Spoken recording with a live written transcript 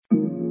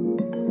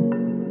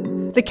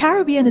The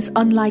Caribbean is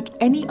unlike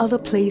any other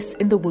place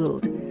in the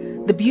world.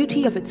 The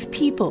beauty of its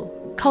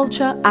people,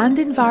 culture, and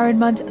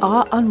environment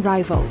are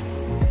unrivaled.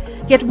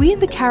 Yet we in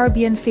the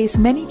Caribbean face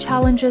many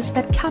challenges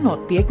that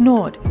cannot be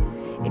ignored.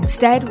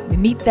 Instead, we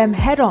meet them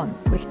head-on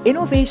with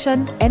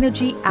innovation,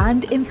 energy,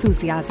 and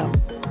enthusiasm.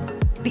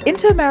 The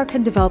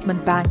Inter-American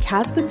Development Bank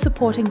has been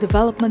supporting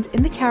development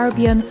in the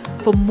Caribbean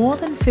for more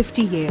than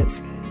 50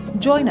 years.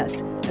 Join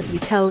us as we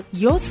tell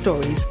your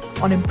stories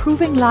on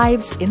improving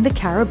lives in the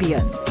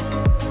Caribbean.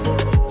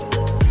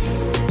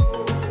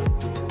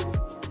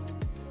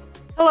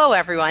 Hello,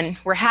 everyone.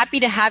 We're happy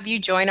to have you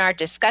join our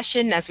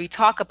discussion as we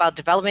talk about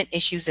development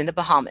issues in the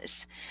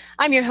Bahamas.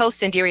 I'm your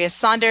host, Indira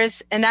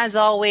Saunders, and as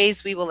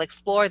always, we will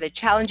explore the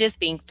challenges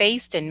being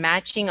faced in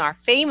matching our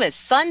famous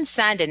sun,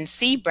 sand, and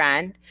sea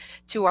brand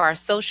to our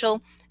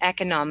social,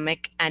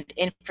 economic, and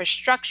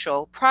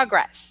infrastructural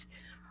progress.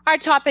 Our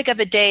topic of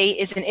the day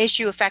is an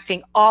issue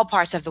affecting all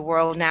parts of the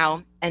world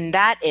now, and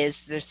that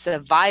is the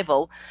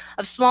survival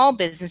of small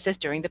businesses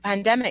during the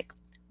pandemic.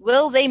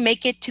 Will they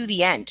make it to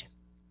the end?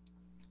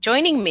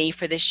 Joining me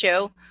for this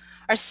show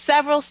are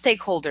several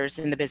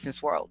stakeholders in the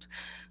business world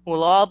who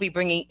will all be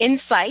bringing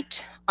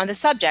insight on the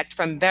subject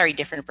from very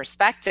different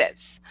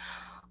perspectives.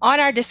 On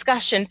our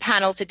discussion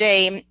panel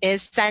today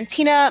is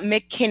Santina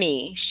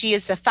McKinney. She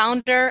is the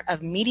founder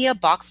of Media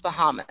Box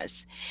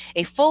Bahamas,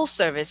 a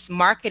full-service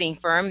marketing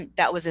firm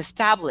that was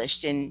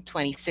established in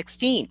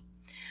 2016.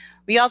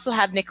 We also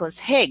have Nicholas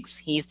Higgs.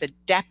 He's the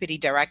Deputy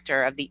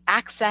Director of the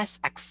Access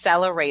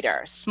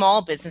Accelerator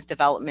Small Business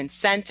Development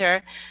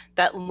Center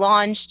that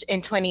launched in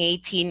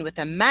 2018 with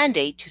a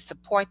mandate to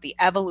support the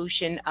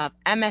evolution of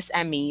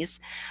MSMEs,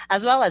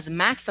 as well as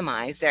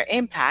maximize their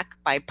impact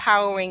by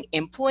powering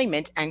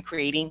employment and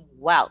creating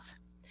wealth.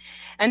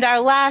 And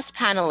our last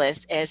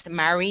panelist is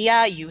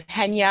Maria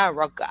Eugenia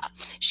Roca.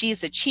 She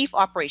is the Chief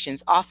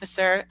Operations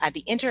Officer at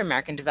the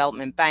Inter-American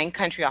Development Bank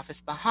Country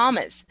Office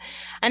Bahamas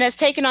and has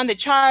taken on the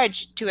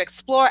charge to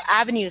explore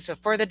avenues for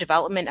further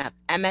development of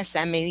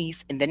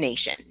MSMEs in the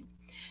nation.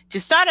 To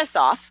start us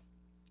off,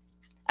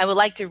 I would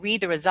like to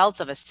read the results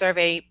of a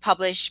survey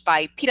published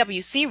by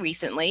PwC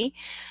recently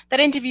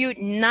that interviewed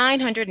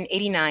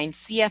 989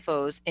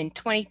 CFOs in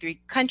 23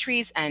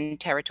 countries and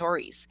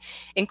territories,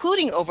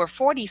 including over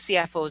 40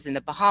 CFOs in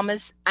the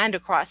Bahamas and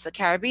across the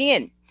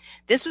Caribbean.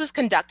 This was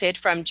conducted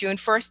from June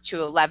 1st to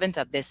 11th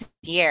of this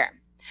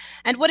year.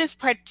 And what is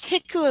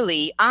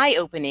particularly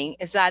eye-opening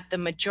is that the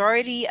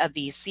majority of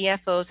these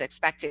CFOs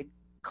expected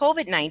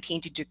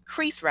COVID-19 to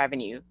decrease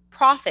revenue,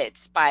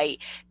 profits by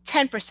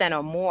 10%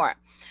 or more,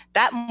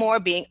 that more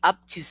being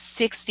up to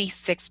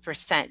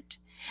 66%.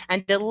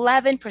 And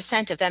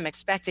 11% of them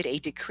expected a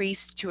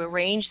decrease to a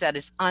range that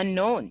is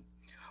unknown,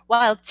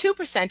 while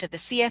 2% of the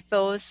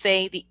CFOs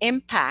say the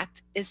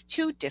impact is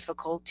too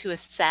difficult to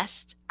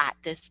assess at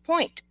this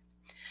point.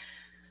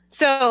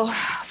 So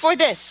for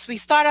this, we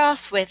start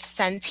off with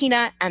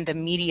Santina and the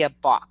Media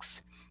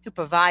Box, who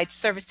provide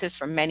services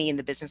for many in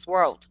the business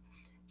world.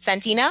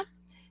 Santina,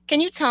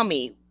 can you tell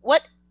me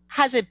what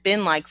has it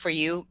been like for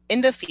you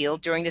in the field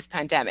during this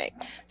pandemic,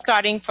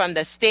 starting from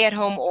the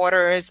stay-at-home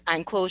orders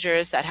and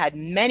closures that had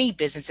many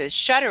businesses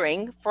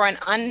shuttering for an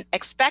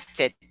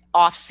unexpected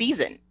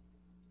off-season?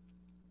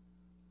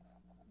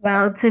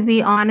 Well, to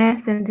be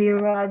honest,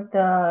 Indira,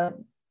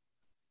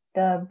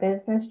 the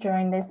business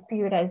during this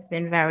period has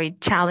been very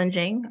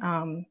challenging.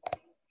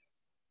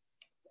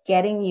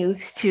 Getting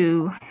used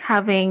to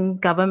having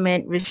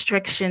government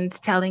restrictions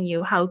telling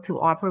you how to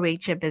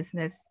operate your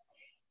business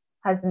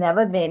has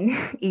never been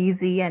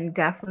easy, and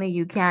definitely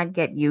you can't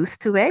get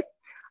used to it.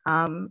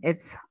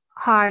 It's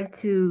hard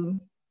to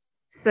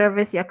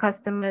service your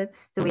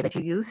customers the way that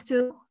you used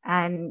to.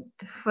 And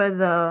for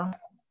the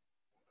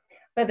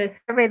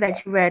survey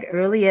that you read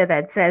earlier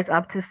that says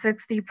up to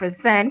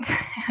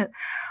 60%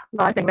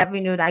 loss in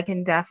revenue, I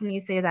can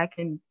definitely say that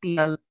can be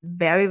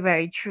very,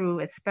 very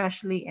true,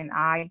 especially in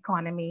our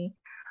economy.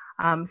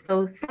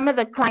 So some of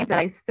the clients that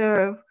I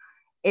serve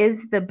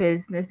is the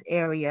business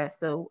area.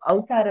 So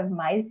outside of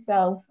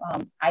myself,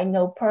 I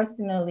know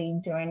personally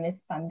during this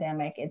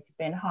pandemic, it's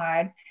been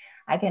hard.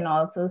 I can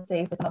also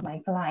say for some of my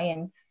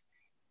clients,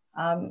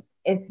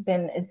 it's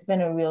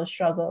been a real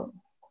struggle.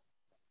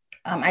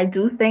 I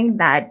do think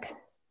that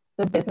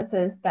the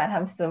businesses that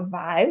have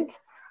survived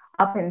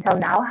up until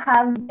now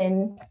have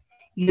been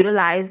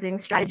utilizing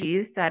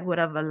strategies that would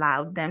have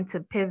allowed them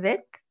to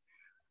pivot.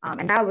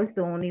 And that was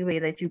the only way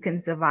that you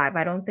can survive.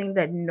 I don't think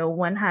that no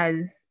one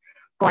has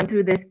gone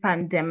through this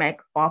pandemic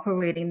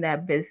operating their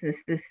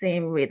business the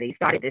same way they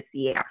started this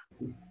year.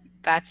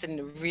 That's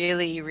a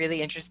really,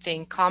 really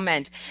interesting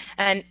comment.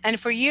 And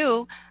for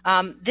you,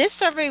 this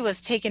survey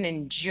was taken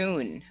in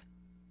June.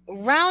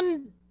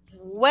 Around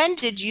when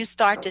did you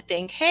start to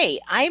think, hey,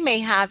 I may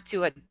have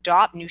to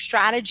adopt new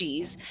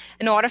strategies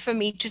in order for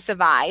me to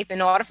survive,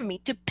 in order for me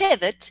to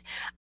pivot?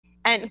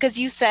 And because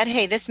you said,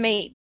 hey, this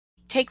may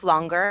take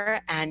longer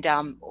and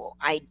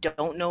I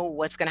don't know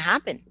what's going to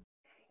happen.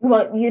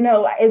 Well,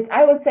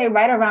 I would say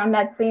right around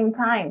that same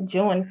time,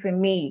 June for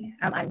me.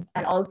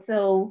 And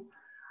also,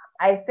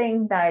 I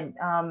think that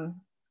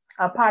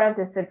a part of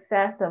the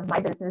success of my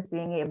business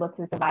being able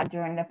to survive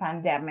during the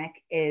pandemic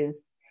is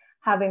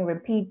having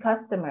repeat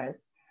customers.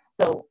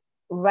 So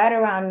right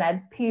around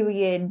that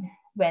period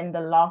when the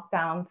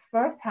lockdowns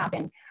first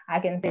happened, I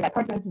can say that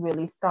persons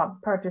really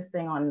stopped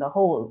purchasing on the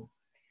whole.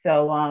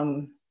 So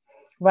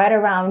right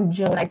around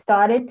June, I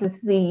started to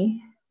see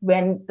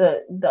when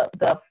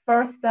the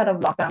first set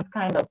of lockdowns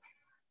kind of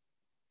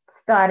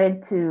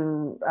started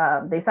to,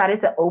 they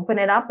started to open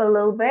it up a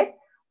little bit.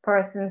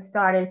 Persons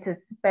started to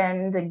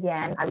spend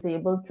again. I was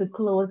able to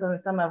close on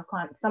some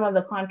of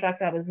the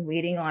contracts I was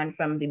waiting on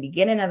from the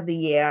beginning of the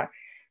year.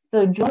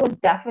 So June was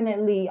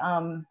definitely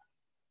a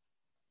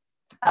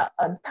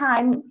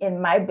time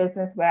in my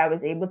business where I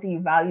was able to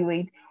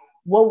evaluate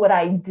what would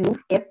I do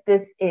if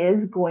this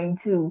is going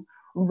to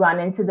run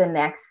into the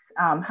next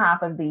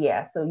half of the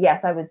year. So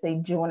yes, I would say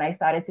June, I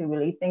started to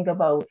really think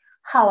about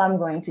how I'm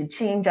going to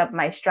change up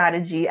my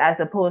strategy as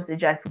opposed to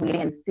just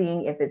waiting and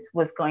seeing if it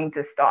was going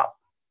to stop.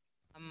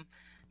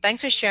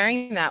 Thanks for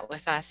sharing that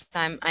with us.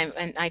 And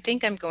I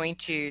think I'm going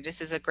to,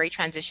 this is a great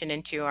transition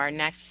into our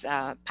next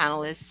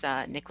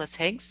panelist, Nicholas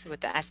Higgs with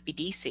the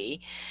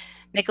SBDC.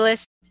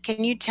 Nicholas,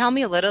 can you tell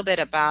me a little bit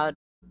about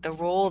the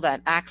role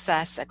that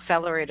Access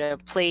Accelerator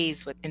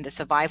plays in the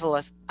survival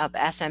of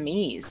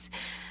SMEs?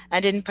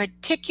 And in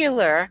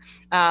particular,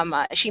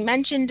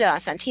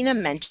 Santina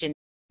mentioned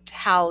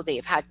how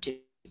they've had to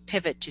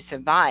pivot to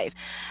survive.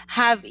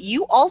 Have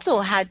you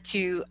also had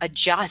to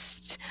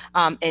adjust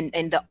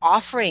in the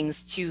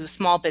offerings to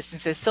small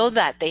businesses so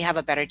that they have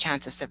a better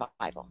chance of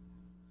survival?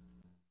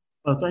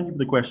 Thank you for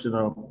the question.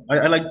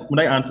 I like when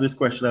I answer this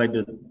question, I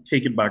did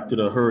take it back to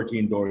the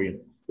Hurricane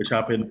Dorian, which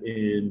happened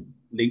in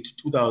late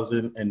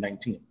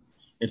 2019.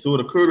 And so what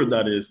occurred with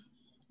that is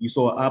you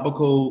saw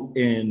Abaco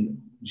and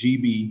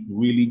GB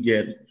really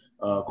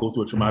go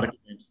through a traumatic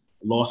event,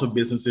 loss of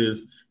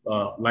businesses,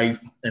 life,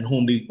 and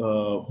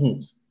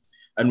homes.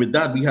 And with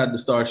that, we had to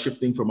start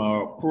shifting from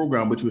our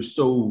program, which was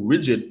so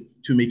rigid,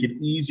 to make it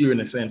easier in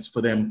a sense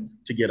for them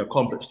to get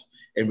accomplished.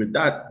 And with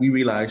that, we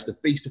realized the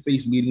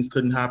face-to-face meetings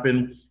couldn't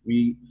happen.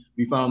 We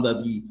found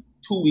that the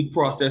 2-week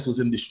process was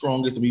in the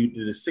strongest. We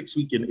did a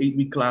 6-week and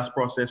 8-week class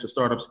process for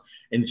startups,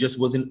 and it just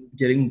wasn't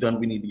getting done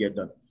we need to get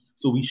done.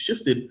 So we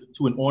shifted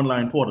to an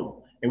online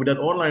portal. And with that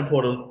online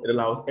portal, it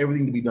allows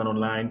everything to be done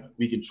online.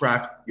 We can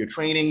track your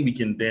training. We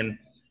can then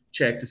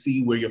check to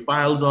see where your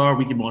files are.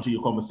 We can monitor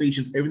your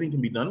conversations. Everything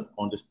can be done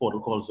on this portal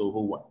called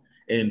Zoho One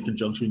in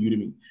conjunction with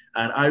Udemy.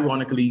 And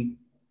ironically,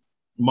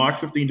 March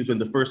 15th is when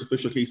the first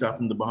official case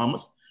happened in the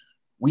Bahamas.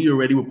 We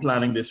already were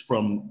planning this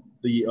from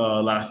the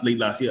late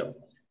last year.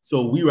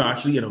 So we were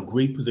actually in a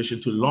great position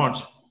to launch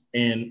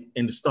and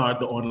start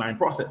the online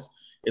process.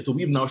 And so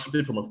we've now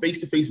shifted from a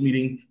face-to-face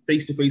meeting,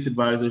 face-to-face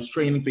advisors,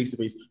 training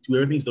face-to-face, to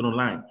everything's done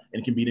online,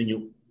 and it can be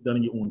done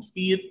in your own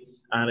speed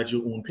and at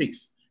your own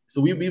pace.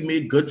 So we've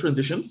made good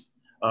transitions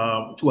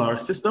to our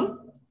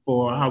system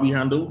for how we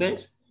handle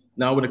things.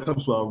 Now, when it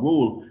comes to our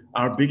role,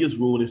 our biggest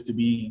role is to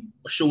be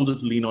a shoulder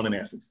to lean on in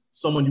essence,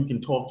 someone you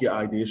can talk your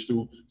ideas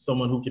through,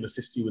 someone who can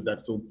assist you with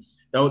that. So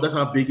that's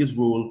our biggest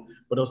role,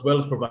 but as well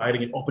as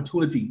providing an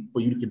opportunity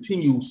for you to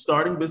continue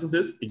starting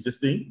businesses,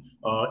 existing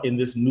in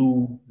this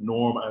new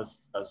norm,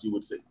 as you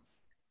would say.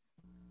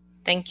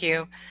 Thank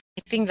you.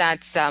 I think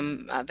that's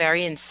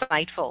very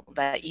insightful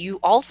that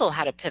you also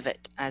had a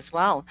pivot as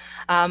well.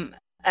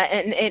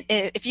 And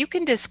if you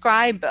can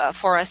describe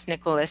for us,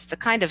 Nicholas, the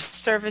kind of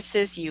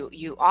services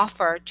you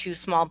offer to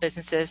small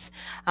businesses,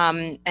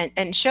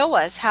 and show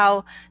us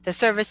how the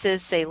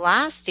services, say,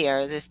 last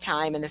year this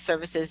time and the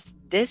services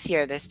this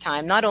year this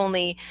time, not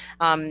only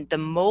the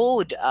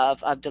mode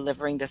of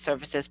delivering the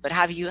services, but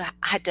have you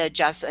had to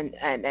adjust and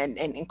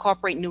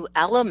incorporate new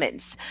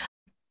elements?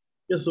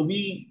 Yeah, so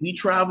we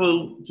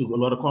travel to a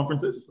lot of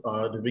conferences.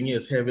 The Vineyard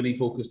is heavily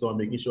focused on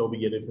making sure we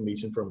get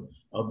information from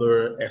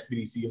other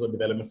SBDCs or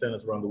development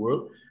centers around the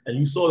world. And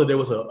you saw that there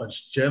was a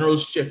general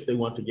shift they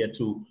want to get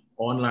to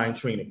online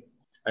training.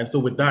 And so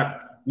with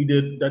that, we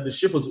did that. The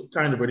shift was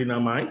kind of already in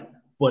our mind,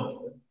 but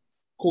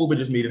COVID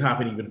just made it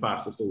happen even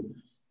faster. So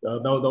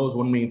that was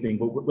one main thing.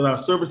 But with our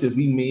services,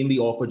 we mainly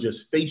offer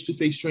just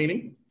face-to-face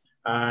training,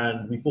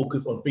 and we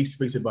focus on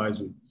face-to-face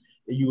advisory.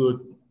 You would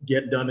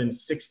get done in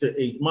 6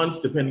 to 8 months,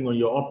 depending on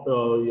your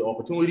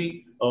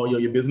opportunity or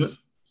your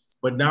business.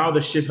 But now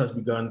the shift has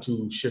begun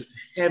to shift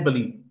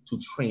heavily to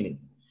training.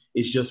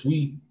 It's just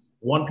we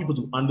want people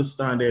to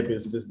understand their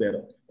businesses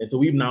better. And so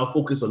we've now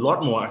focused a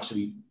lot more,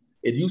 actually.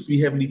 It used to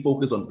be heavily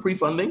focused on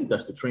pre-funding,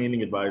 that's the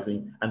training,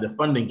 advising, and the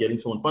funding, getting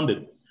someone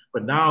funded.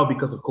 But now,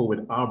 because of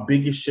COVID, our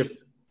biggest shift,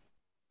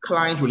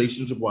 client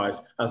relationship-wise,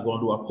 has gone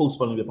to our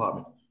post-funding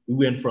department. We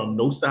went from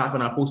no staff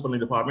in our post-funding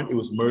department, it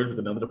was merged with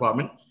another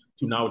department,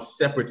 to now it's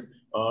separate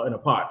and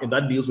apart. And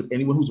that deals with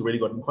anyone who's already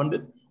gotten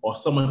funded or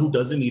someone who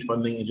doesn't need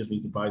funding and just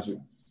needs advisory.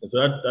 And so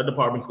that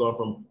department's gone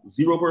from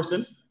 0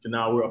 persons to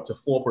now we're up to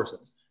 4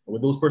 persons. And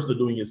what those persons are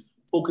doing is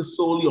focus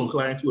solely on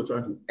clients who are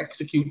trying to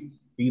execute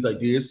these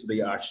ideas that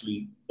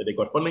they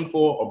got funding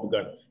for or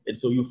begun. And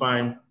so you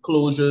find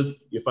closures,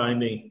 you're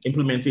finding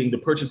implementing the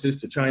purchases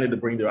to China to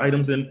bring their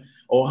items in,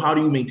 or how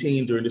do you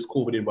maintain during this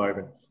COVID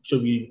environment?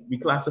 Should we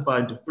classify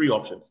into three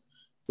options?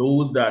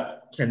 Those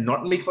that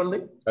cannot make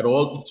funding at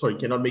all,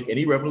 cannot make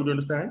any revenue during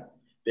this time.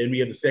 Then we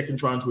have the second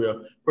tranche where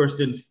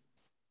persons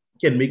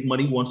can make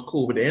money once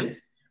COVID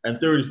ends. And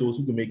third is those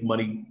who can make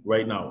money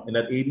right now. In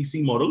that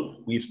ABC model,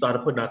 we've started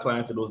putting our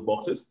clients in those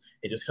boxes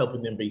and just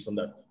helping them based on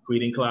that,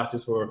 creating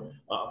classes for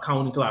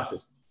accounting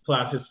classes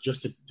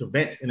just to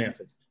vent in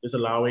essence, just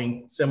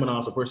allowing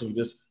seminars for person to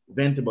just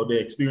vent about their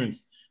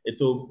experience. And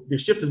so the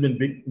shift has been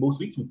big,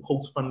 mostly to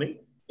post-funding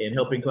and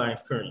helping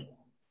clients currently.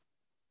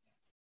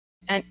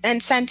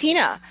 And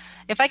Santina,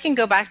 if I can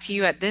go back to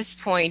you at this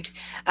point,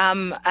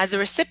 as a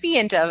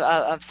recipient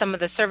of some of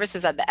the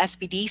services at the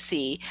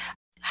SBDC,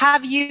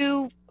 have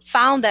you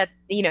found that,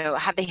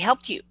 have they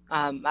helped you?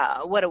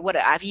 What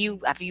have you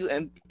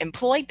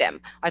employed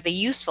them? Are they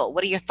useful?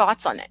 What are your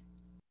thoughts on it?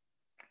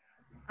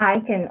 I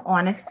can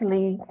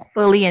honestly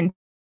fully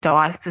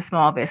endorse the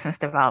Small Business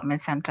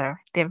Development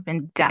Center. They've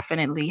been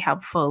definitely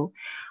helpful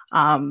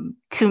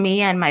to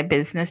me and my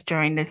business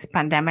during this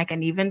pandemic,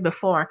 and even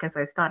before, because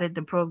I started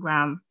the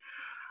program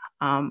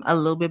a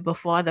little bit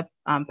before the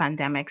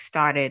pandemic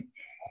started.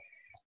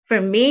 For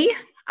me,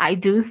 I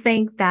do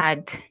think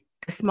that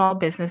the Small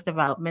Business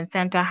Development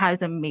Center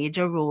has a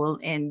major role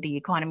in the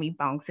economy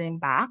bouncing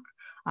back.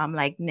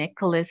 Like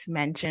Nicholas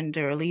mentioned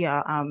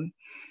earlier,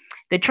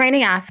 the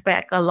training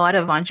aspect, a lot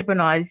of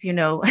entrepreneurs,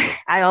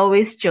 I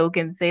always joke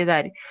and say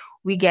that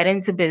we get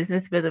into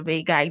business with a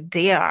big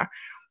idea,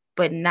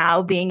 but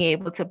now being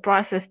able to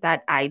process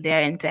that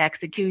idea into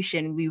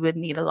execution, we would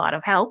need a lot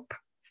of help.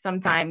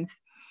 Sometimes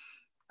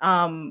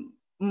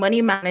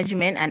money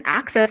management and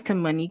access to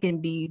money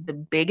can be the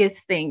biggest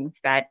things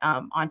that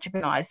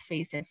entrepreneurs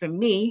face. And for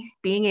me,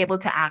 being able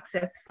to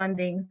access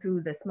funding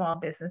through the Small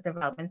Business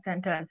Development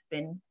Center has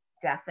been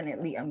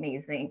definitely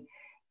amazing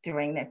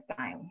during this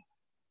time.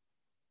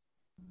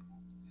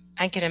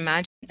 I can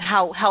imagine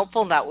how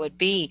helpful that would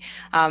be,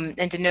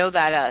 and to know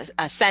that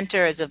a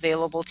center is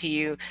available to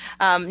you.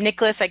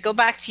 Nicholas, I go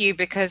back to you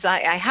because I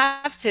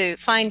have to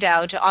find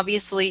out,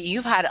 obviously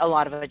you've had a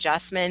lot of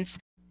adjustments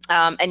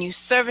and you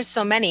service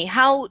so many.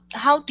 How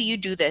do you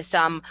do this?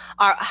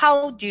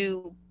 How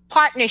do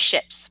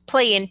partnerships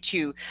play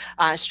into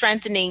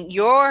strengthening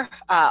your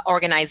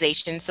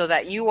organization so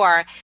that you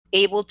are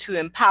able to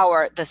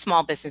empower the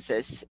small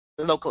businesses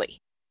locally?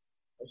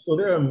 So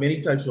there are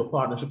many types of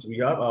partnerships we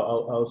have.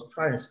 I'll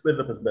try and split it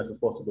up as best as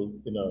possible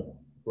in a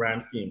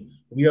grand scheme.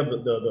 We have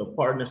the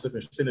partnership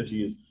and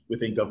synergies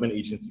within government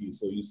agencies.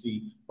 So you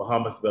see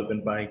Bahamas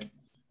Development Bank,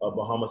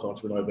 Bahamas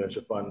Entrepreneur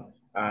Venture Fund,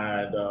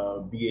 and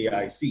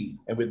BAIC.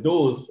 And with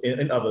those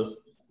and others,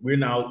 we're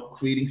now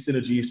creating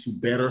synergies to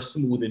better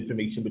smooth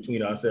information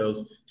between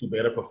ourselves, to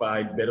better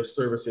provide better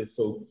services.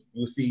 So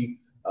you see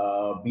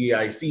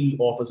BAIC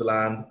offers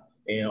land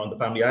on the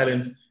Family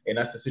Islands. And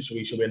that's the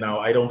situation where now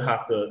I don't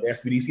have to,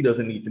 SBDC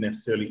doesn't need to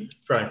necessarily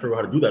try and figure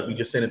out how to do that. We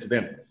just send it to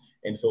them.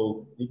 And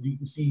so you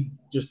can see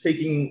just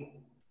taking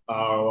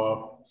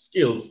our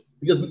skills,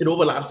 because it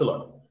overlaps a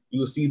lot. You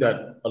will see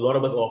that a lot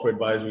of us offer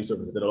advisory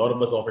services, that a lot of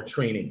us offer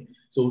training.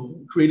 So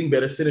creating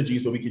better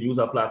synergies where we can use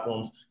our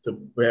platforms to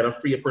better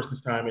free a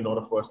person's time in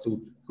order for us to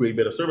create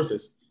better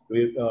services.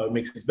 It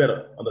makes us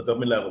better on the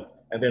government level.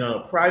 And then on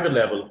a private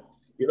level,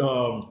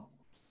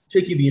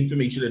 taking the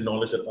information and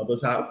knowledge that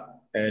others have.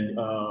 And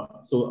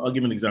so I'll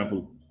give an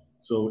example.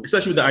 So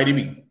especially with the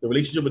IDB, the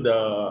relationship with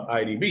the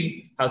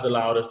IDB has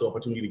allowed us the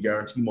opportunity to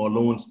guarantee more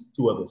loans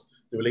to others.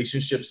 The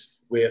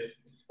relationships with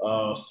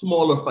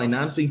smaller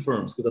financing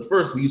firms, because at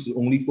first we used to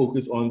only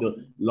focus on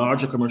the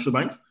larger commercial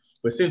banks,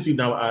 but since we've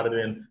now added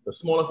in the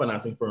smaller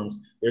financing firms,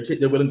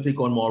 they're willing to take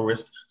on more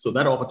risk. So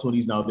that opportunity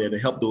is now there to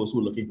help those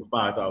who are looking for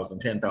 5,000,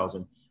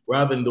 10,000,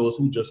 rather than those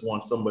who just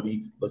want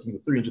somebody looking for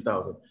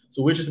 300,000.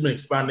 So we've just been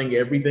expanding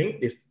everything.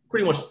 It's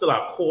pretty much still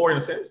our core in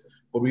a sense,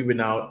 but we've been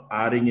now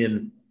adding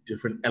in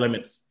different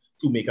elements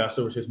to make our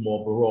services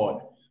more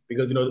broad.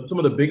 Because some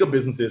of the bigger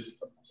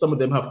businesses, some of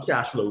them have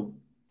cash flow,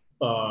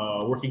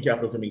 working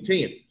capital to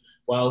maintain.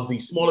 Whilst the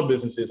smaller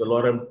businesses, a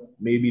lot of them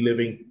may be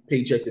living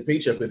paycheck to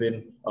paycheck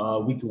within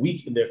week to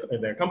week in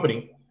their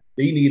company.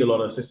 They need a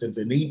lot of assistance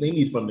and they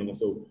need funding. And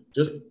so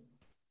just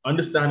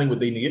understanding what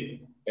they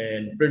need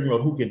and figuring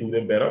out who can do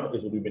them better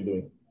is what we've been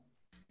doing.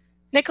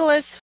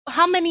 Nicholas,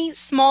 how many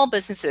small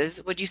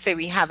businesses would you say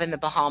we have in the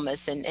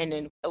Bahamas,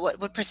 and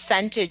what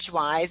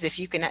percentage-wise, if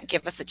you can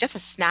give us just a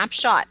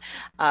snapshot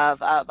of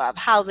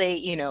how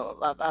they,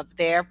 of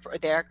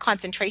their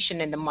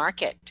concentration in the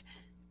market?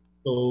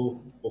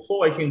 So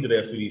before I came to the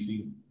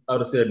SBDC, I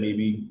would have said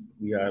maybe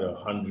we had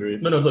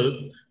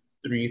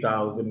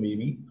 3,000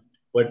 maybe.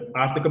 But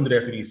after coming to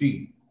the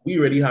SBDC, we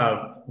already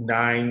have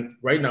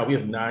right now we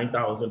have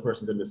 9,000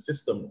 persons in the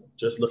system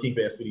just looking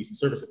for SBDC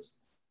services,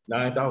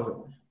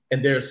 9,000.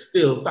 And there's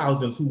still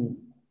thousands who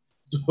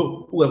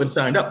haven't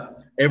signed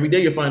up. Every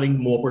day you're finding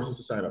more persons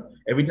to sign up.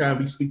 Every time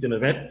we speak to an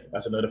event,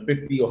 that's another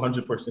 50 or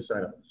 100 persons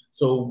sign up.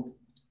 So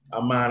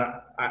Man,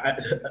 I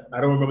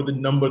don't remember the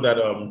number that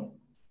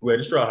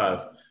registrar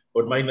has,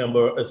 but my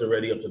number is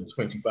already up to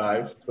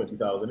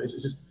 20,000. It's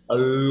just a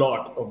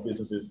lot of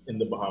businesses in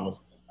the Bahamas.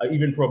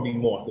 Even probably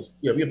more, because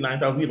we have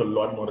 9,000. We have a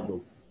lot more to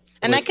go.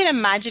 And I can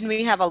imagine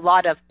we have a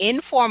lot of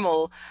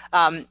informal,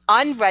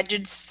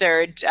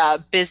 unregistered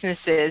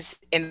businesses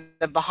in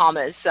the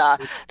Bahamas.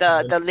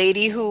 The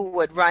lady who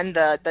would run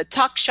the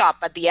tuck shop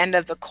at the end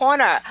of the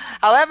corner.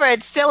 However,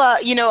 it's still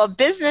a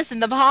business in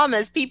the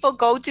Bahamas. People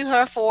go to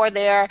her for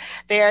their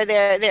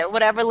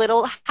whatever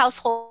little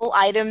household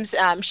items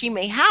she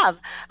may have.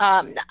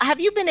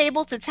 Have you been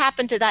able to tap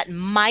into that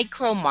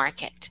micro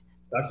market?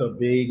 That's a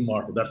big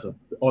market. That's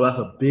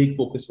a big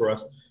focus for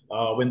us.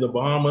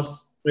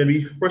 When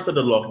we first had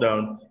the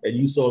lockdown and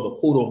you saw the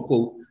quote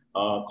unquote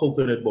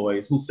coconut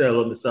boys who sell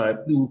on the side,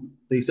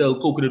 they sell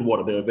coconut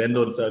water, they're a vendor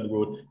on the side of the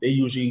road. They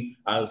usually,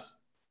 as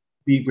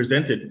being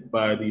presented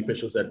by the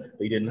officials, said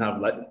they didn't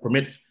have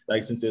permits,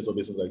 licenses, or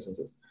business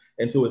licenses.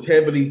 And so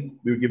we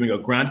were giving a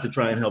grant to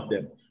try and help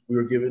them. We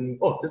were giving,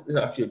 this is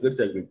actually a good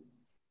segue.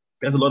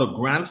 There's a lot of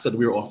grants that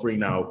we're offering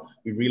now.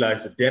 We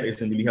realized that debt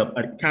isn't really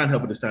can't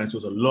help at this time. So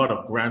there's a lot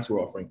of grants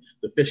we're offering.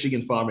 The fishing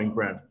and farming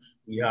grant.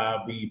 We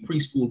have the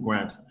preschool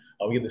grant.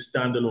 We have the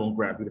standalone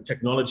grant. We have a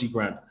technology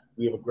grant.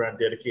 We have a grant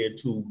dedicated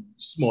to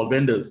small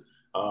vendors,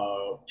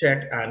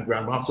 tech and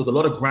Grand Bahamas. So there's a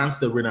lot of grants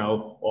that we're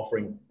now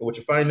offering. And what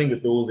you're finding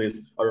with those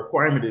is a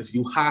requirement is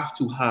you have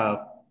to have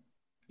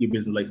your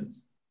business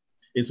license.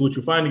 And so what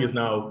you're finding is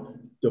now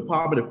the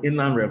Department of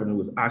Inland Revenue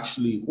is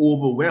actually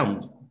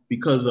overwhelmed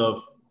because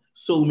of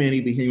so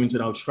many Bahamians are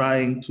now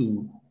trying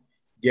to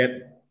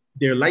get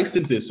their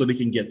licenses so they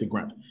can get the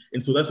grant.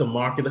 And so that's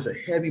a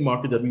heavy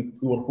market that we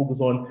want to focus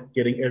on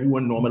getting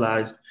everyone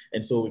normalized.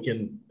 And so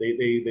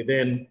they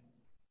then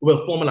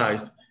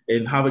formalized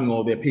in having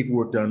all their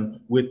paperwork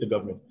done with the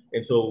government.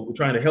 And so we're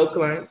trying to help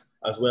clients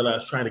as well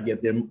as trying to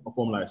get them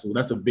formalized. So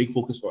that's a big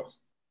focus for us.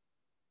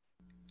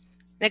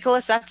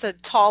 Nicholas, that's a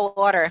tall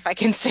order, if I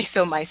can say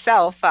so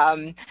myself.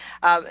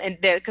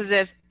 Because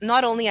there's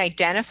not only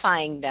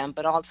identifying them,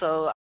 but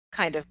also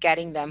kind of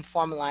getting them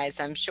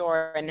formalized, I'm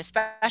sure, and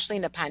especially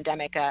in the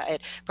pandemic,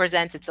 it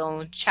presents its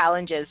own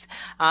challenges.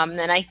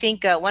 And I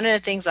think one of the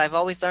things I've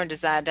always learned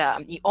is that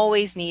you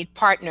always need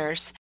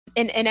partners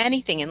in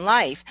anything in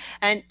life.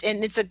 And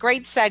it's a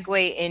great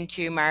segue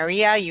into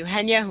Maria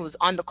Eugenia, who's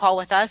on the call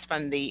with us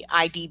from the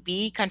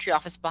IDB Country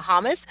Office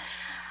Bahamas.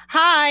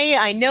 Hi,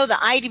 I know the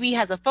IDB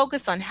has a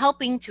focus on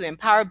helping to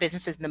empower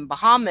businesses in the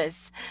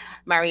Bahamas.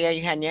 Maria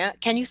Eugenia,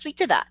 can you speak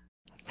to that?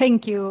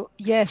 Thank you.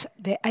 Yes,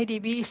 the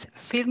IDB is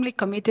firmly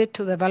committed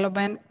to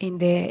development in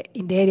the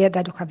area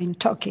that we have been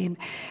talking.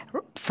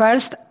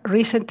 First,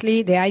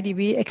 recently, the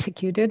IDB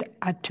executed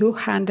a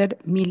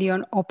 $200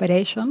 million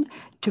operation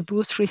to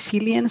boost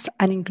resilience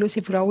and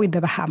inclusive growth in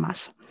the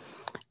Bahamas.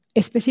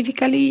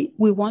 Specifically,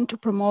 we want to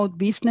promote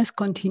business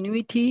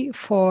continuity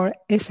for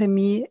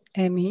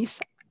SMEs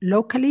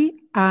locally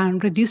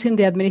and reducing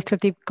the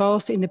administrative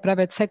costs in the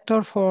private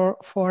sector for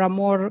a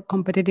more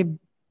competitive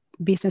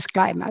business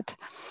climate.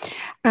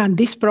 And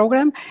this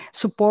program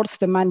supports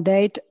the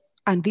mandate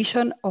and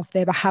vision of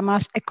the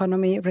Bahamas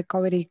Economy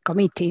Recovery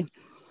Committee,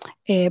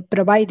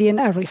 providing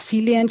a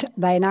resilient,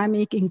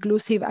 dynamic,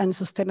 inclusive, and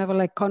sustainable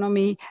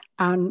economy,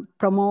 and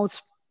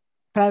promotes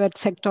private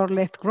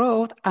sector-led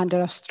growth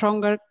under a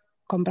stronger,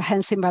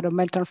 comprehensive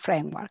environmental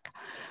framework.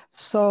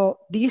 So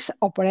this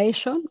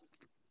operation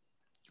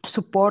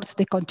supports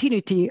the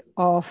continuity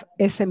of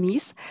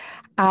SMEs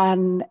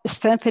and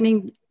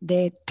strengthening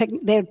their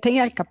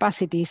technical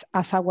capacities,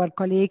 as our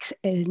colleagues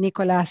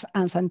Nicholas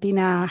and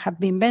Santina have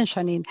been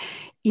mentioning,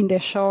 in the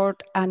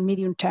short and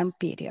medium term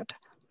period.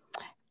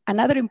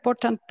 Another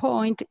important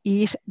point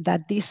is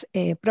that this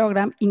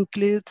program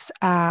includes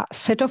a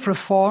set of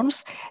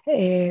reforms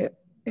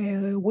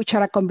which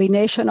are a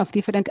combination of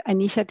different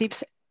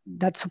initiatives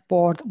that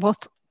support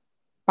both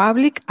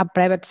public and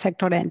private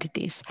sector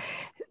entities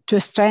to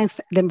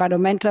strengthen the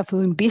environment of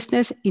doing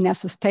business in a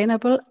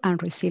sustainable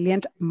and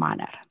resilient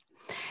manner.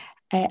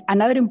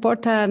 Another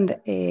important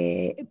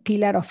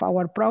pillar of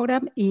our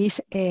program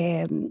is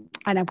an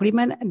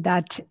agreement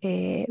that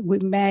we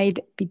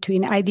made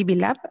between IDB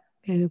Lab,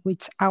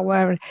 which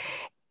our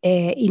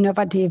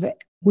innovative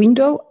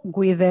window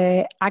with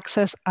the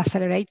Access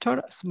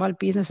Accelerator Small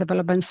Business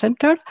Development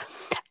Center.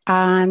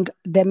 And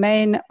the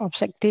main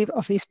objective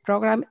of this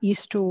program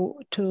is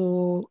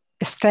to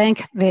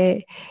strengthen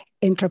the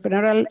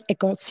entrepreneurial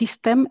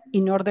ecosystem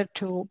in order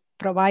to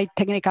provide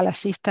technical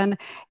assistance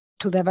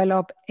to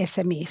develop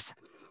SMEs.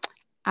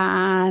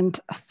 And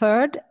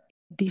third,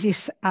 this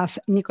is, as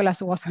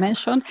Nicholas was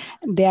mentioned,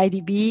 the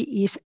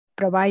IDB is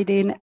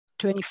providing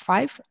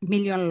 25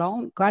 million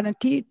loan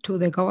guarantee to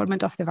the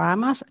government of the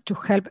Bahamas to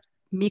help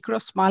micro,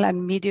 small,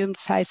 and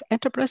medium-sized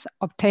enterprises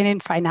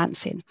obtaining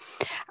financing.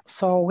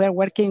 So we're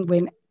working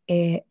with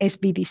a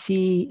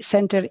SBDC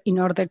center in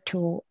order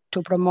to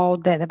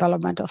promote the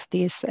development of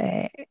these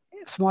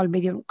small,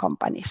 medium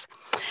companies.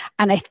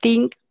 And I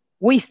think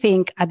We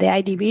think at the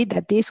IDB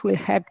that this will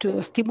help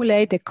to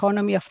stimulate the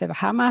economy of the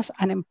Bahamas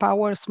and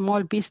empower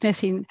small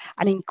business in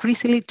an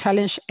increasingly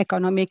challenged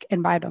economic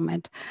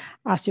environment.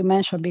 As you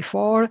mentioned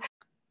before,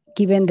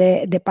 given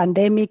the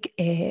pandemic,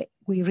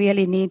 we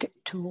really need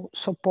to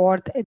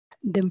support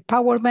the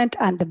empowerment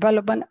and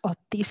development of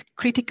this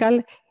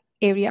critical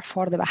area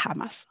for the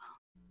Bahamas.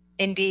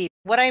 Indeed.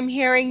 What I'm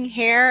hearing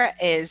here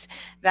is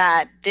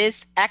that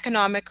this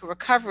economic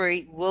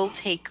recovery will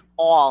take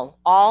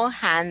all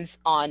hands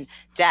on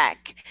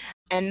deck.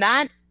 And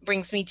that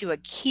brings me to a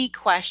key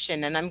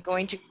question, and I'm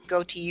going to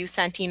go to you,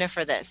 Santina,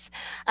 for this.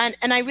 And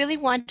I really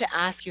want to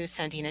ask you,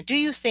 Santina, do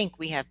you think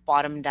we have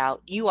bottomed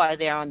out? You are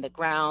there on the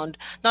ground,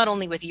 not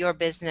only with your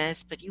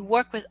business, but you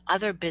work with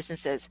other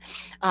businesses.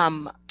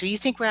 Do you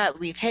think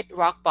we've hit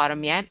rock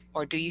bottom yet?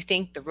 Or do you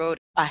think the road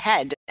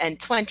ahead and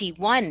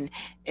 21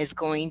 is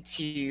going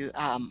to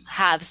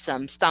have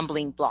some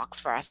stumbling blocks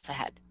for us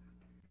ahead?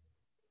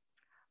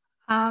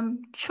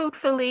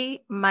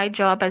 Truthfully, my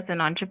job as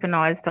an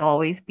entrepreneur is to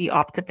always be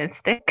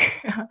optimistic.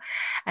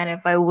 And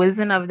if I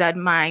wasn't of that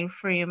mind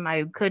frame,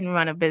 I couldn't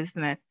run a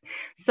business.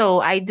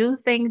 So I do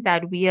think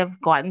that we have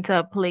gotten to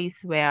a place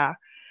where,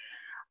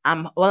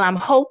 I'm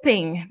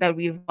hoping that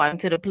we've gotten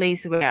to the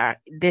place where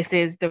this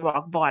is the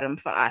rock bottom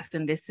for us,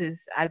 and this is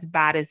as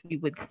bad as we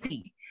would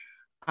see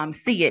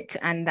it.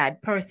 And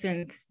that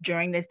persons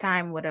during this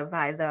time would have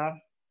either,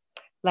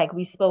 like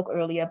we spoke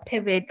earlier,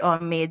 pivot or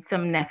made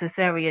some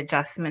necessary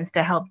adjustments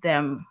to help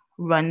them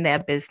run their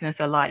business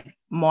a lot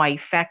more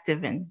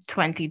effective in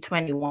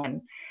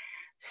 2021.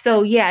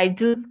 So yeah, I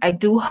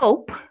do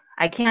hope.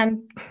 I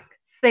can't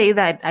say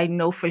that I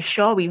know for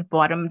sure we've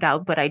bottomed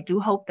out, but I do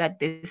hope that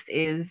this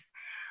is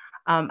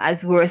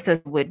as worse as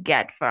it would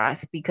get for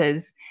us,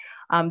 because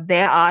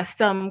there are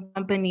some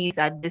companies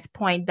at this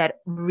point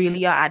that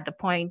really are at the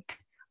point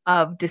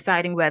of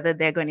deciding whether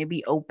they're going to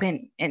be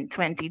open in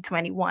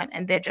 2021,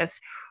 and they're just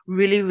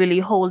really, really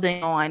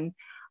holding on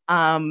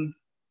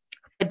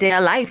for their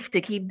life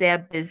to keep their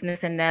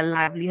business and their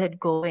livelihood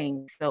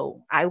going.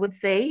 So I would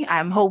say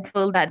I'm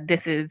hopeful that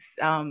this is,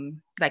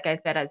 like I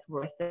said, as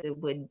worse as it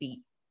would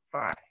be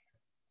for us.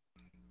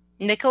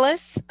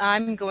 Nicholas,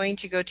 I'm going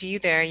to go to you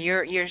there.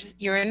 You're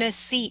in a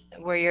seat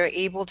where you're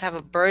able to have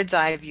a bird's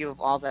eye view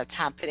of all that's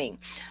happening.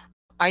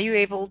 Are you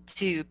able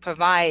to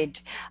provide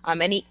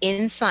any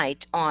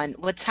insight on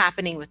what's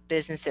happening with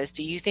businesses?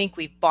 Do you think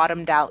we've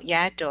bottomed out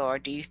yet, or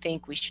do you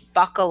think we should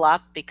buckle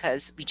up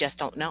because we just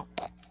don't know?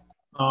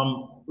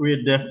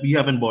 We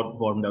haven't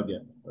bottomed out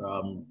yet.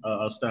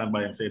 I'll stand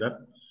by and say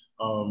that.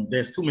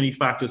 There's too many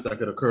factors that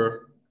can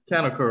occur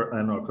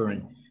and are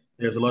occurring.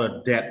 There's a lot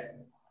of debt,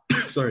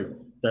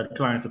 that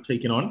clients have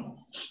taken on.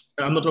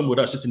 I'm not talking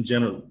about that, just in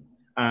general.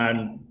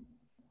 And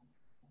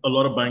a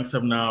lot of banks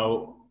have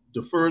now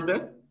deferred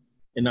them.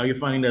 And now you're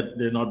finding that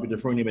they're not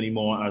deferring them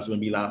anymore as when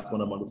we last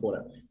went a month before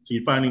that. So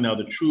you're finding now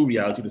the true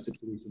reality of the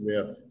situation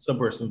where some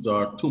persons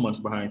are 2 months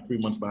behind, 3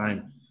 months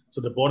behind.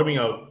 So the bottoming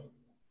out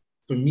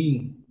for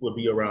me would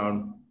be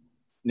around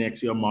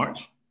next year,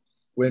 March,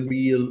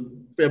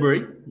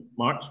 February,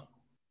 March,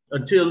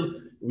 until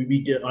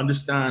we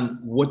understand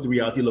what the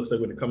reality looks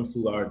like when it comes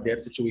to our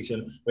debt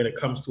situation, when it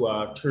comes to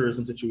our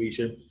tourism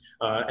situation,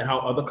 and how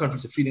other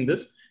countries are treating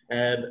this.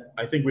 And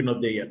I think we're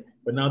not there yet.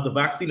 But now the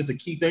vaccine is a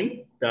key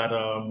thing that,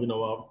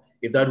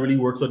 if that really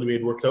works out the way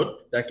it works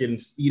out, that can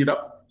speed it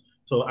up.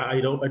 So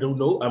I don't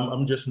know.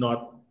 I'm just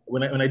not,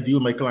 when I deal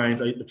with my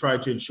clients, I try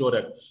to ensure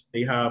that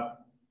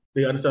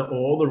they understand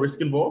all the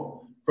risk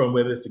involved, from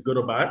whether it's good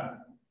or bad.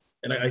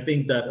 And I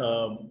think that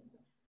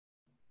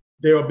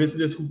there are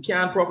businesses who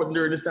can profit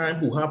during this time,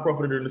 who have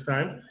profited during this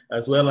time,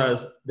 as well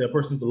as there are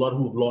persons, a lot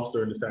who have lost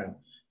during this time.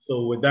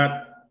 So with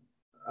that,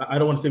 I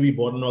don't want to say we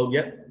bottomed out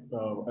yet.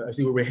 I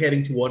see where we're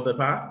heading towards that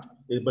path,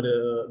 but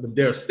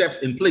there are steps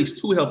in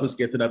place to help us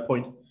get to that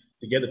point,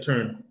 to get the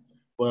turn.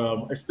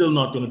 But it's still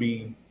not going to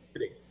be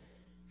today.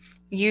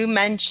 You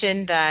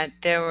mentioned that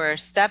there were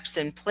steps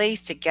in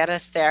place to get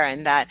us there,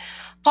 and that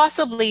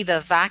possibly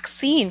the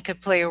vaccine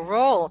could play a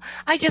role.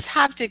 I just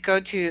have to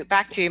go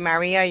back to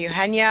Maria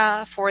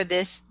Eugenia for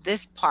this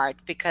part,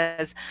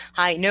 because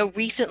I know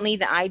recently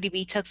the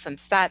IDB took some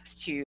steps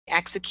to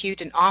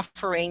execute an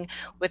offering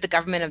with the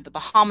government of the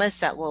Bahamas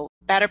that will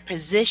better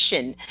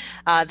position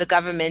the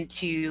government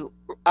to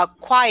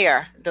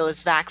acquire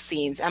those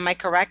vaccines. Am I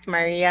correct,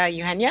 Maria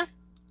Eugenia?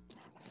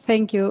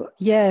 Thank you.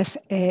 Yes,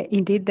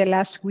 indeed, the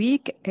last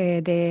week,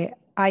 the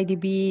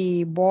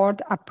IDB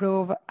board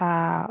approved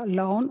a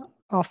loan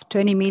of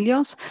 20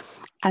 million,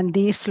 and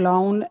this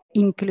loan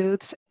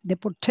includes the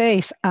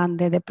purchase and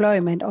the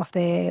deployment of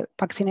the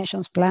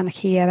vaccinations plan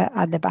here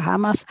at the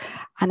Bahamas.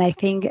 And I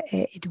think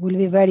it will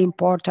be very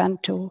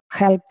important to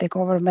help the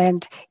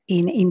government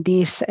in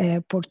these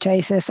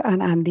purchases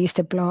and this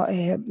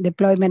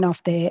deployment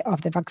of the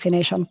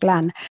vaccination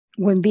plan.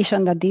 We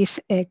envision that this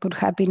could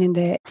happen in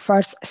the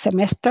first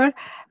semester,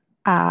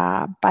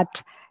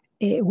 but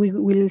we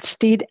will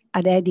still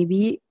at the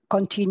IDB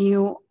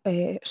continue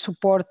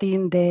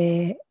supporting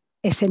the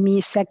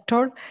SME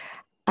sector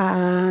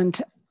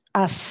and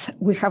as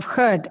we have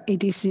heard,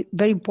 it is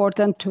very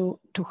important to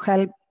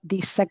help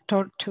this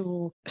sector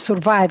to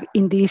survive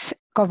in this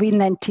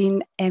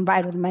COVID-19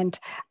 environment.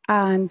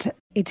 And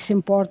it's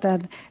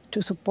important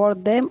to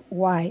support them.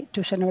 Why?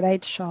 To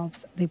generate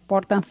jobs. The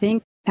important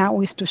thing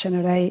now is to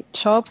generate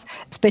jobs,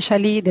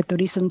 especially the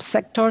tourism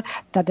sector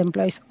that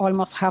employs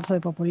almost half the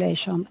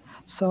population.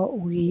 So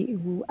we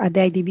at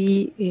the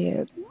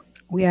IDB,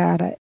 we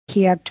are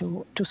here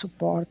to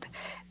support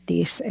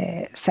this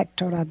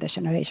sector and the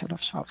generation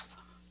of jobs.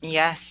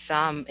 Yes,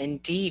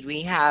 indeed.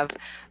 We have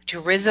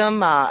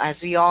tourism,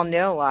 as we all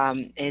know,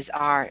 is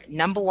our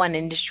number one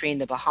industry in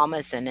the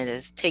Bahamas, and it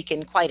has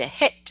taken quite a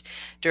hit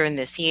during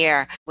this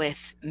year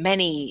with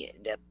many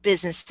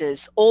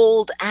businesses,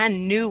 old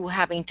and new,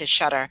 having to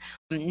shutter.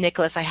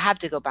 Nicholas, I have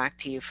to go back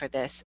to you for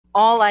this.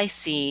 All I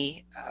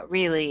see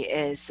really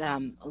is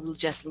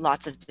just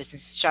lots of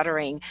businesses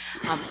shuttering,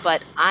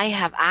 but I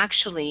have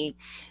actually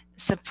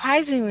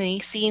surprisingly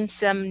seen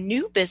some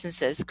new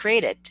businesses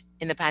created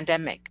in the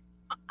pandemic.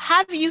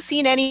 Have you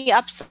seen any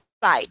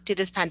upside to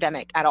this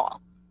pandemic at all?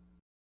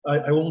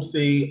 I won't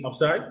say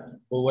upside,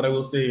 but what I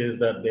will say is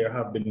that there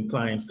have been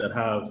clients that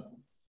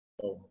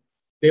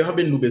there have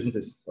been new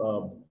businesses.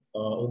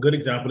 A good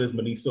example is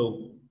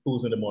Miniso,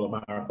 who's in the Mall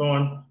of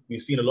Marathon.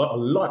 We've seen a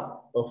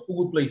lot of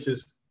food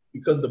places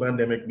because the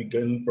pandemic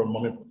began from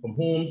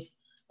homes.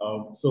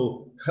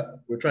 So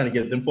we're trying to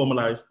get them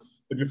formalized.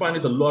 But you find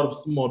there's a lot of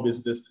small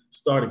businesses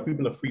starting.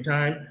 People have free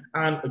time.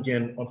 And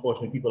again,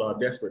 unfortunately, people are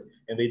desperate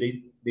and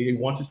they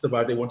want to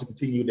survive. They want to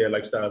continue their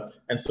lifestyle.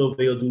 And so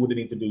they'll do what they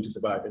need to do to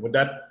survive. And with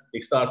that, they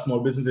start small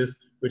businesses,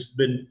 which has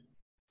been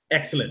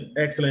excellent.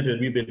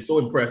 And we've been so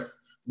impressed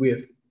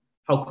with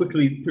how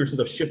quickly persons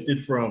have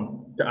shifted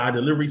from our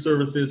delivery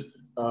services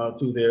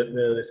to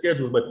their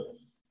schedules. But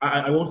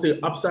I won't say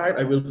upside.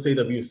 I will say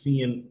that we have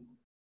seen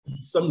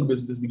some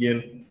businesses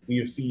begin. We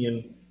have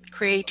seen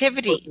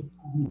creativity.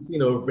 We've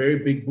seen a very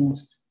big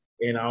boost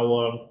in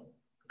our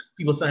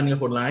people signing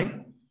up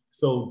online.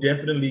 So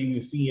definitely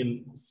we're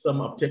seeing some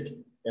uptick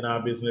in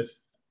our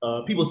business.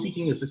 People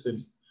seeking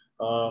assistance.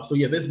 So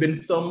yeah, there's been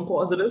some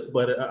positives,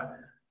 but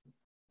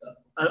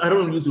I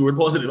don't use the word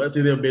positive. I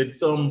say there have been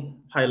some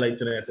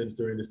highlights in essence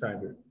during this time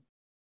period.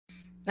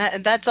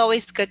 That's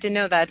always good to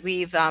know that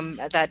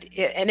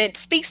and it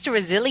speaks to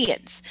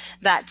resilience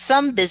that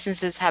some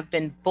businesses have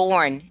been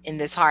born in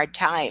this hard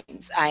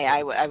times.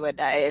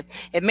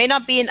 It may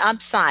not be an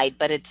upside,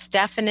 but it's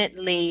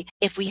definitely,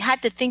 if we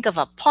had to think of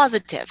a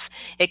positive,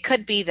 it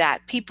could be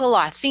that people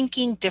are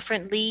thinking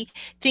differently,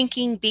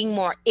 being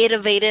more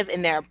innovative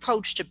in their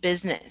approach to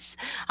business.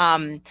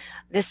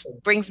 This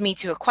brings me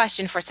to a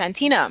question for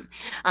Santina.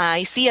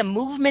 I see a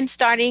movement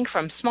starting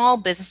from small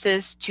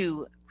businesses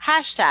to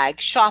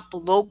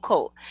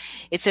 #ShopLocal.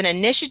 It's an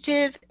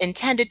initiative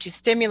intended to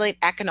stimulate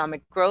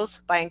economic growth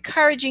by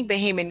encouraging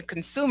Bahamian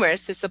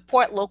consumers to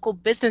support local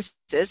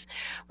businesses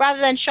rather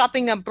than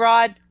shopping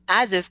abroad,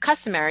 as is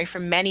customary for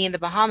many in the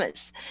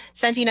Bahamas.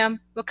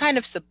 Santina, what kind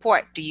of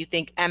support do you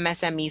think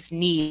MSMEs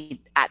need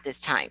at this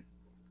time?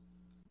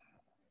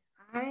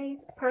 I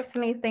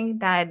personally think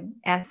that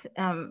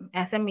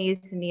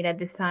SMEs need at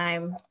this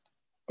time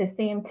the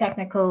same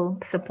technical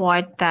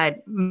support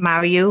that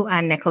Mario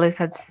and Nicholas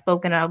had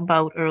spoken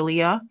about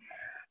earlier.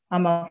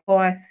 Of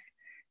course,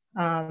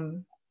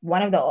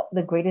 one of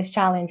the greatest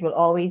challenge will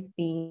always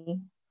be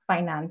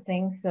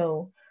financing.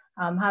 So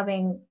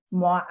having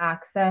more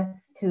access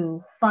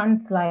to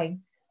funds like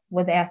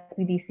what the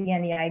SBDC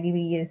and the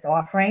IDB is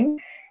offering,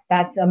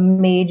 that's a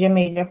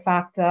major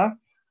factor.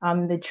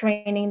 The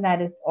training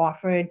that is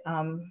offered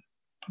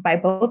by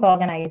both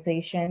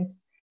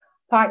organizations,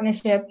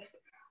 partnerships.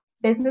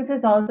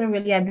 Businesses also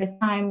really at this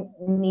time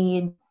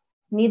need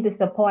the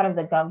support of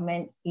the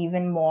government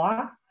even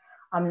more,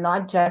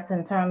 not just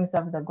in terms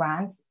of the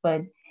grants,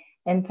 but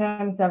in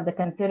terms of the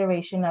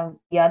consideration of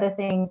the other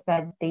things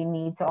that they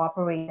need to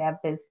operate their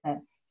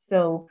business.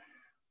 So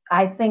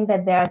I think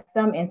that there are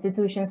some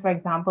institutions, for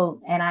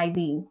example,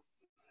 NIB,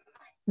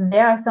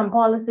 there are some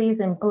policies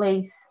in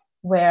place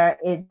where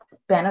it's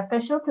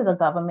beneficial to the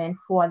government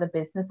for the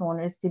business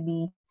owners to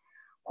be,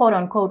 quote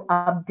unquote,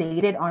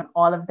 updated on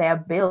all of their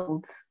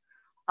bills.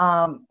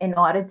 In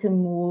order to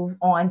move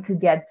on to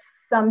get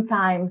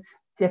sometimes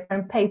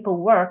different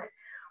paperwork.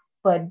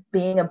 But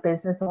being a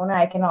business owner,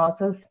 I can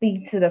also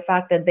speak to the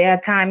fact that there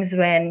are times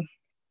when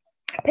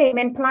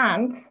payment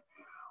plans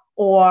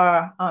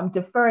or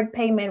deferred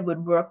payment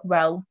would work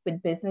well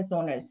with business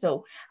owners.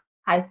 So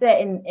I said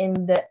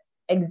in the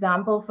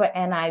example for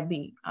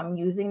NIB, I'm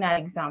using that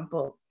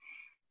example.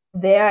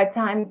 There are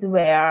times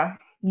where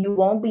you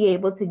won't be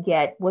able to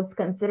get what's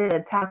considered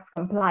a tax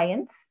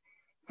compliance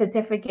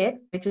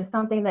certificate, which is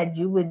something that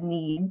you would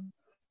need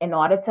in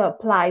order to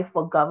apply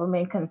for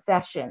government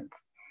concessions.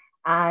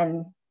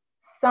 And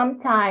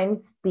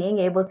sometimes being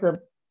able to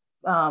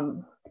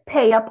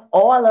pay up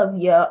all of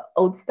your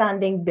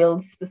outstanding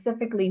bills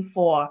specifically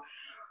for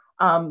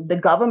the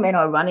government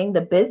or running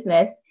the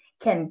business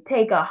can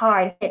take a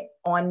hard hit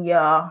on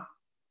your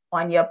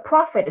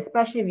profit,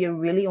 especially if you're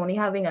really only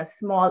having a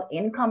small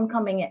income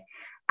coming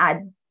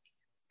in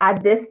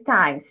at this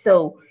time.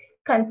 So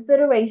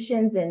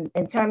considerations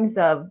in terms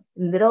of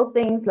little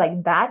things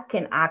like that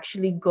can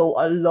actually go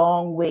a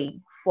long way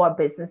for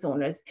business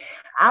owners.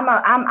 I'm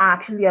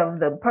actually of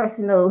the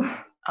personal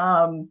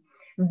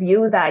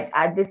view that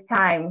at this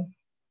time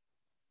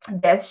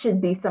there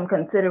should be some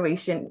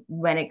consideration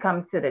when it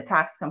comes to the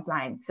tax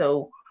compliance.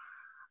 So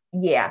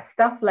yeah,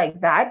 stuff like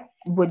that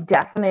would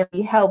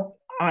definitely help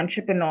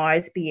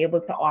entrepreneurs be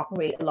able to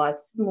operate a lot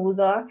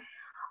smoother.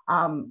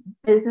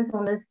 Business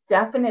owners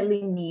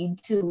definitely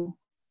need to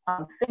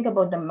think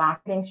about the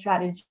marketing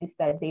strategies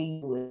that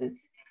they use.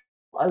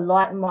 A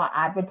lot more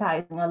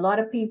advertising. A lot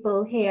of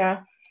people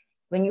here,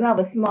 when you have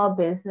a small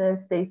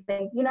business, they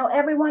think,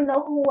 everyone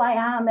know who I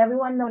am,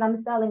 everyone know what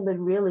I'm selling, but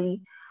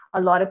really,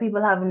 a lot of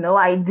people have no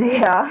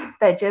idea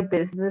that your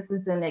business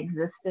is in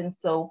existence.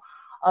 So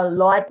a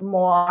lot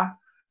more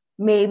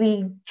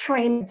maybe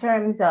train in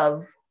terms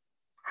of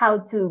how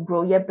to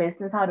grow your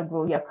business, how to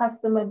grow your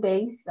customer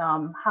base,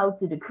 how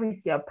to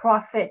decrease your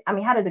profit.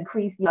 How to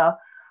decrease your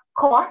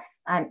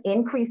costs and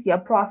increase your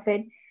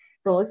profit.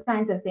 Those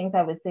kinds of things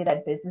I would say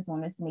that business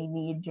owners may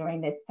need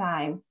during this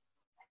time.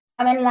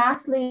 And then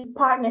lastly,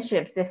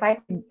 partnerships. If I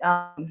could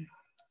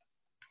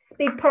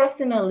speak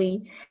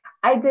personally,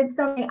 I did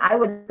something I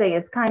would say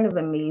is kind of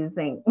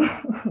amazing.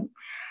 And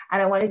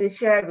I wanted to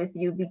share it with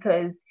you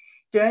because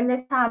during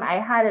this time, I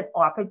had an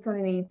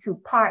opportunity to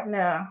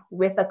partner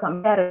with a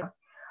competitor.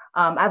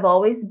 I've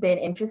always been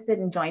interested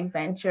in joint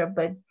venture,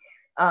 but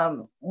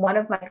one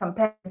of my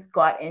competitors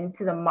got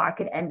into the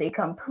market and they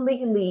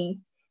completely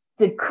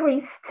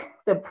decreased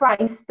the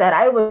price that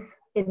I was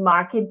in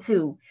market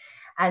to.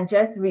 And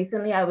just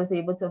recently, I was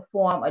able to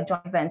form a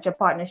joint venture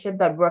partnership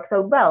that works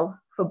out well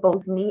for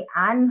both me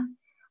and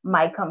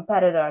my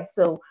competitor.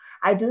 So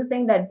I do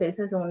think that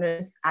business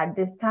owners at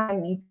this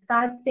time need to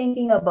start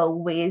thinking about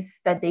ways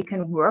that they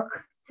can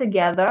work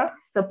together,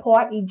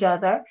 support each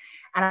other.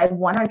 And I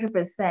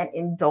 100%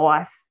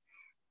 endorse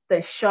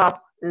the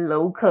shop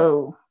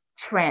local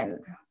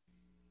trend.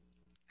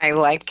 I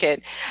like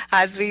it.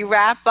 As we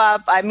wrap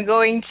up, I'm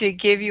going to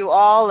give you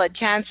all a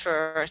chance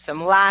for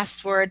some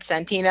last words.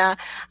 Santina,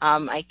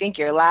 I think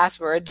your last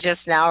word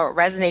just now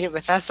resonated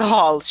with us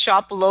all,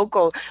 shop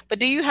local. But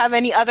do you have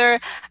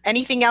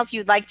anything else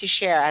you'd like to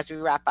share as we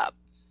wrap up?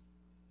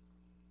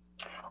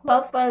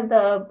 Well, for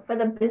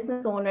the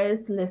business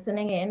owners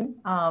listening in,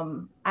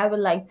 I would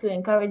like to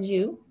encourage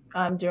you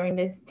during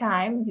this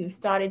time. You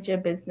started your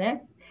business,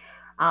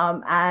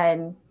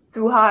 and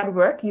through hard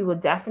work, you will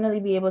definitely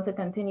be able to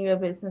continue your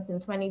business in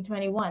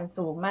 2021.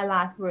 So my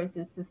last words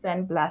is to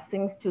send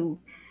blessings to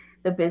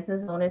the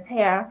business owners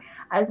here,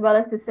 as well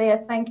as to say a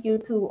thank you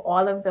to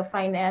all of the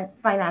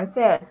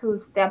financiers who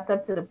stepped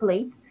up to the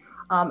plate,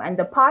 and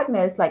the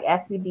partners like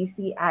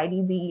SBDC,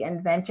 IDB,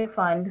 and Venture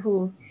Fund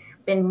who've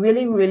been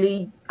really,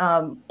 really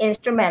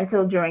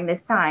instrumental during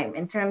this time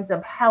in terms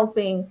of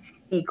helping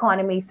the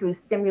economy through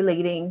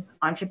stimulating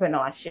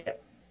entrepreneurship.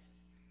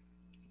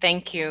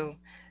 Thank you.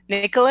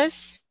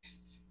 Nicholas,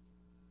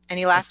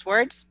 any last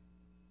words?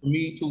 For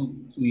me, to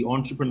the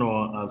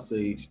entrepreneur, I'll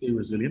say stay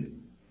resilient,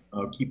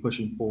 keep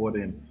pushing forward,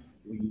 and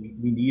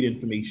we need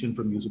information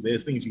from you. So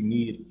there's things you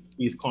need,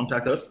 please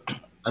contact us.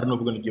 I don't know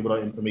if we're going to give out our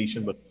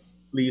information, but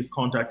please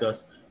contact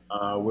us.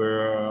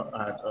 We're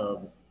at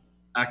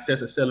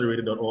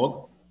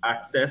accessaccelerator.org,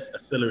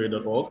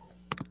 accessaccelerator.org.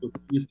 So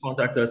please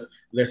contact us.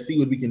 Let's see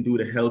what we can do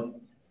to help.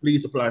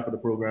 Please apply for the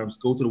programs.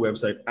 Go to the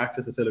website,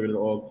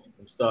 accessaccelerator.org,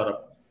 and start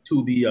up.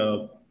 To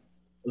the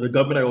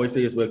government, I always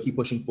say is keep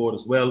pushing forward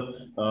as well,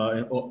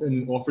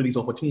 and offer these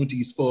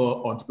opportunities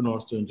for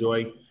entrepreneurs to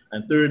enjoy.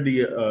 And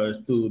thirdly, is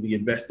to the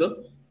investor,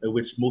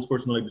 which most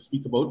persons like to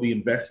speak about. The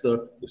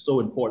investor is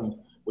so important.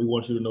 We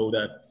want you to know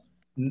that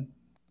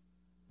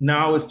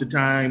now is the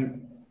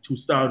time to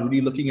start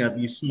really looking at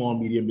these small,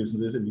 medium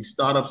businesses and these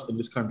startups in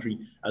this country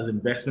as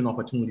investment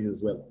opportunities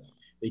as well.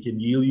 They can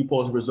yield you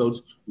positive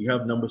results. We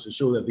have numbers to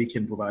show that they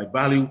can provide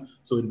value.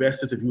 So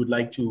investors, if you would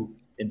like to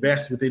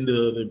invest within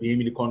the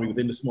Bahamian economy,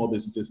 within the small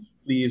businesses,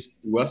 please,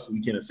 through us,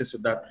 we can assist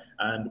with that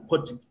and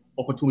put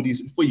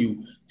opportunities for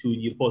you to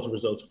yield positive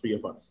results for your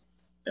funds.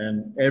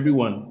 And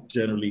everyone,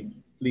 generally,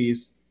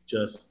 please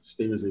just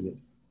stay resilient.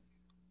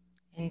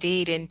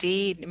 Indeed,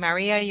 indeed.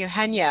 Maria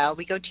Eugenia,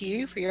 we go to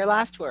you for your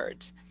last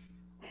words.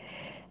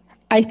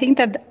 I think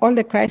that all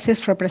the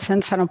crisis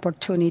represents an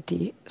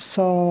opportunity.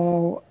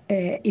 So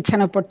it's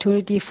an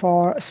opportunity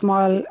for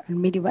small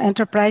and medium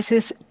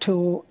enterprises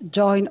to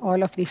join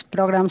all of these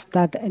programs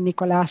that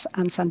Nicolas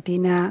and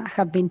Santina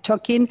have been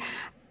talking.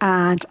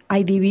 And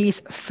IDB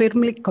is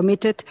firmly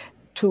committed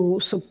to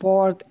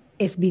support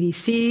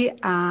SBDC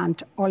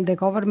and all the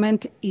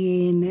government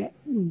in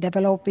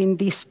developing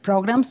these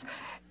programs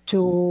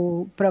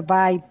to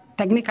provide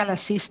technical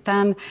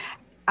assistance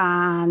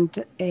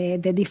and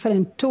the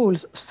different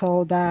tools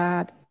so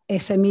that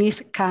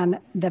SMEs can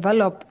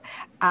develop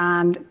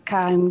and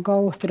can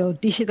go through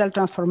digital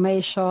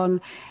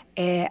transformation,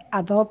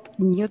 adopt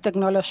new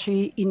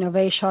technology,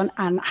 innovation,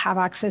 and have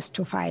access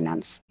to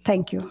finance.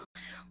 Thank you.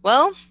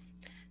 Well,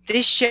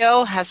 This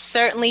show has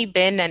certainly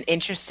been an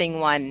interesting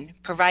one,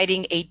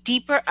 providing a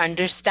deeper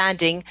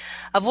understanding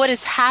of what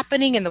is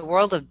happening in the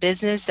world of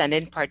business and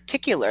in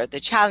particular,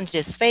 the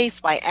challenges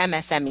faced by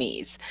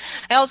MSMEs.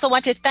 I also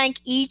want to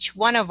thank each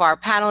one of our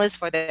panelists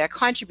for their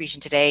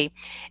contribution today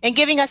and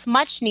giving us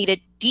much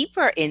needed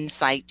deeper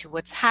insight to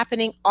what's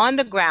happening on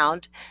the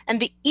ground and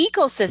the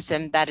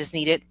ecosystem that is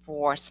needed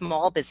for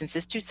small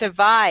businesses to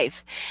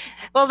survive.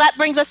 Well, that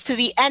brings us to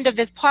the end of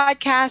this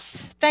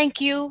podcast.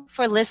 Thank you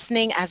for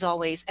listening as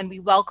always, and we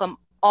welcome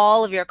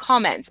all of your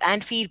comments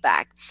and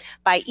feedback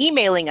by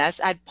emailing us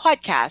at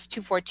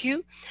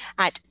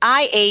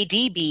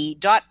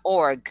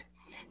podcast242@iadb.org.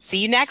 See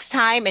you next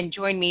time and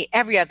join me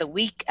every other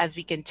week as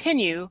we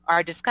continue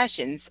our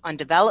discussions on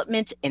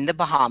development in the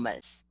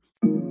Bahamas.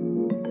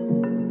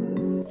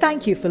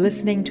 Thank you for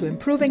listening to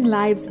Improving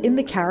Lives in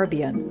the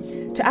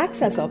Caribbean. To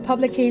access our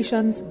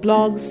publications,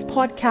 blogs,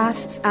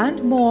 podcasts,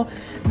 and more,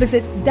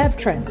 visit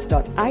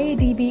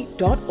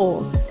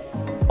devtrends.iadb.org.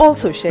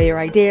 Also share your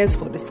ideas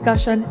for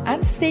discussion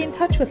and stay in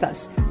touch with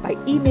us by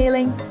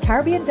emailing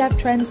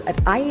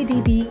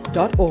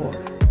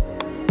CaribbeanDevTrends@iadb.org.